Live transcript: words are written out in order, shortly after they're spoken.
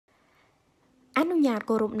អនុញ្ញាត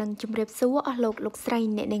គោរពនឹងជំរាបសួរអស់លោកស្រី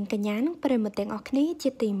អ្នកនាងកញ្ញានិងប្រិយមិត្តទាំងអស់គ្នាជា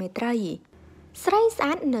ទីមេត្រីស្រីស្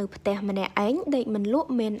អាតនៅផ្ទះម្នាក់ឯងដេកមិនលក់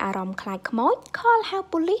មានអារម្មណ៍ខ្លាចខ្មោចខលហៅ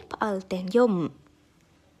ប៉ូលីសផ្អើលទាំងយំ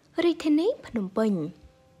រាជធានីភ្នំពេញ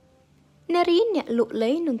នារីអ្នកលក់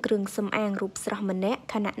លេងនឹងគ្រឿងសម្អាងរូបស្រស់ម្នាក់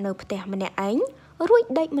ខណៈនៅផ្ទះម្នាក់ឯងរួច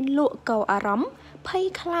ដេកមិនលក់កោអារម្មណ៍ភ័យ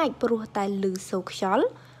ខ្លាចព្រោះតែឮសូរខ្យល់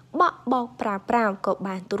បក់បោកប្រាវក៏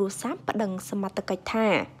បានទូរស័ព្ទប្តឹងសមត្ថកិច្ចថា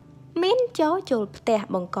មានចូលផ្ទះ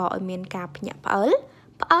បង្កឲ្យមានការភ្ញាក់ផ្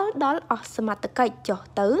អើលដល់អស់សមត្ថកិច្ចចុះ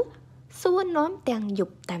ទៅសួរនាំទាំងយ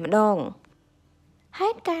ប់តែម្ដងហេ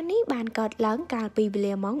តុការណ៍នេះបានកើតឡើងកាលពីវេ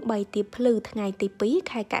លាម៉ោង 3 ទៀបភ្លឺថ្ងៃទី 2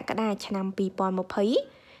 ខែកក្កដាឆ្នាំ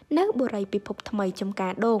 2020 នៅបុរីពិភពថ្មីចំកា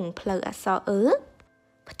រដូងផ្លូវអក្សរ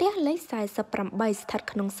ផ្ទះលេខ 48 ស្ថិត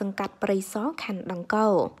ក្នុងសង្កាត់ព្រៃសរខណ្ឌដង្កូ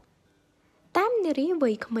វតាមនារីវ័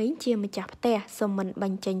យក្មេងជាម្ចាស់ផ្ទះសូមមិនប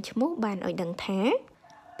ញ្ចេញឈ្មោះបានឲ្យដឹងថា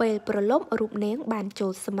ពេលប្រឡប់រូបនាងបានចូ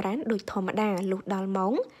លសម្រានដោយធម្មតាលុះដល់ម៉ោ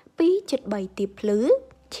ង 2:73 ទៀបភ្លឺ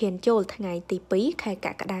ឈានចូលថ្ងៃទី 2 ខែក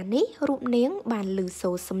ក្កដានេះរូបនាងបានឮសូ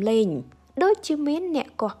រសំឡេងដូចជាមានអ្នក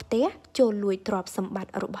កោះផ្ទះចូលលួចទ្រព្យសម្បត្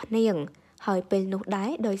តិរបស់នាងហើយពេលនោះដែរ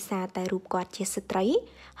ដោយសារតែរូបគាត់ជាស្ត្រី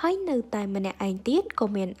ហើយនៅតែម្នាក់ឯងទៀតក៏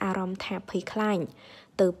មានអារម្មណ៍ថាភ័យខ្លាច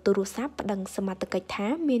ទើបទូរស័ព្ទប្តឹងសមត្ថកិច្ចថា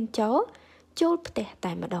មានចូលផ្ទះ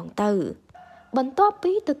តែម្ដងទៅបន្ទាប់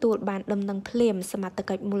ពីទទួលបានដំណឹងភ្លាមសមត្ថ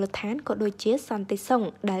កិច្ចមូលដ្ឋានក៏ដូចជាសន្តិសុខ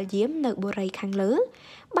ដែលយាមនៅបុរីខាងលើ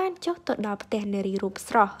បានចុះទៅដល់ផ្ទះនារីរូប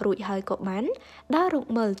ស្រស់រួចហើយក៏បានដើររក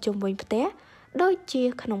មើលជុំវិញផ្ទះដូចជា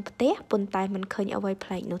ក្នុងផ្ទះប៉ុន្តែមិនឃើញអ្វីប្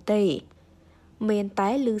លែកនោះទេមានតែ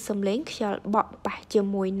ឮសំឡេងខ្យល់បក់ប៉ះជា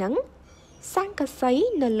មួយនឹងស័ង្កសី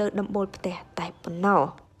នៅលើដំបូលផ្ទះតែប៉ុណ្ណោះ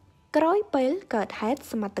ក្រោយពេលកើតហេតុ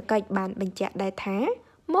សមត្ថកិច្ចបានបញ្ជាក់ដែរថា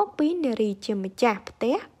មកពីនារីជាម្ចាស់ផ្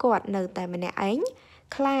ទះគាត់នៅតែម្នាក់ឯង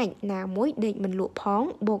ខ្លាចណាមួយដេកមិនលក់ផង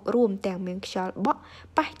បូករួមទាំងមានខ្យល់បក់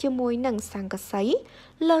ប៉ះជាមួយនឹងស័ង្កសី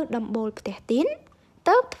លើដំបូលផ្ទះទៀត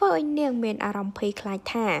ទើបធ្វើឲ្យនាងមានអារម្មណ៍ភ័យខ្លាច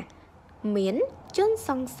ថាមានជនស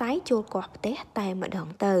ង្ស័យចូលកោះផ្ទះតែម្ដង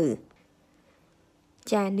ទៅ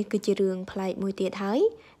ចានេះគឺជារឿងប្លែកមួយទៀតហើយ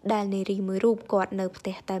ដែលនារីមួយរូបគាត់នៅផ្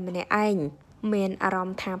ទះតែម្នាក់ឯងមានអារម្ម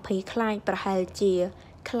ណ៍ថាភ័យខ្លាចប្រហែលជា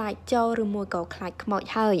ខ្លាចចោរឬមួយក៏ខ្លាចខ្មោច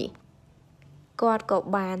ហើយគាត់ក៏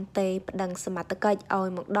បានទេប្តឹងសមត្ថកិច្ចឲ្យ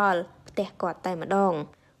មកដល់ផ្ទះគាត់តែម្ដង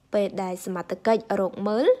ពេលដែលសមត្ថកិច្ចរក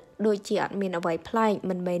មើលដូចជាអត់មានអ្វីប្លែក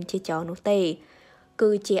មិនមែនជាចោរនោះទេគឺ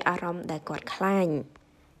ជាអារម្មណ៍ដែលគាត់ខ្លាច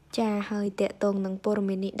ចាហើយតេតងនឹងព័ត៌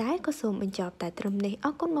មាននេះដែរក៏សូមបញ្ចប់តែត្រឹមនេះអ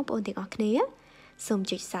រគុណបងប្អូនទាំងអស់គ្នាសូម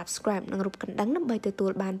ចុច Subscribe និងរូបកណ្ដឹងដើម្បីទទួ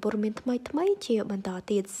លបានព័ត៌មានថ្មីៗជាបន្ត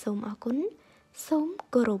ទៀតសូមអរគុណសូម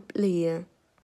គោរពលា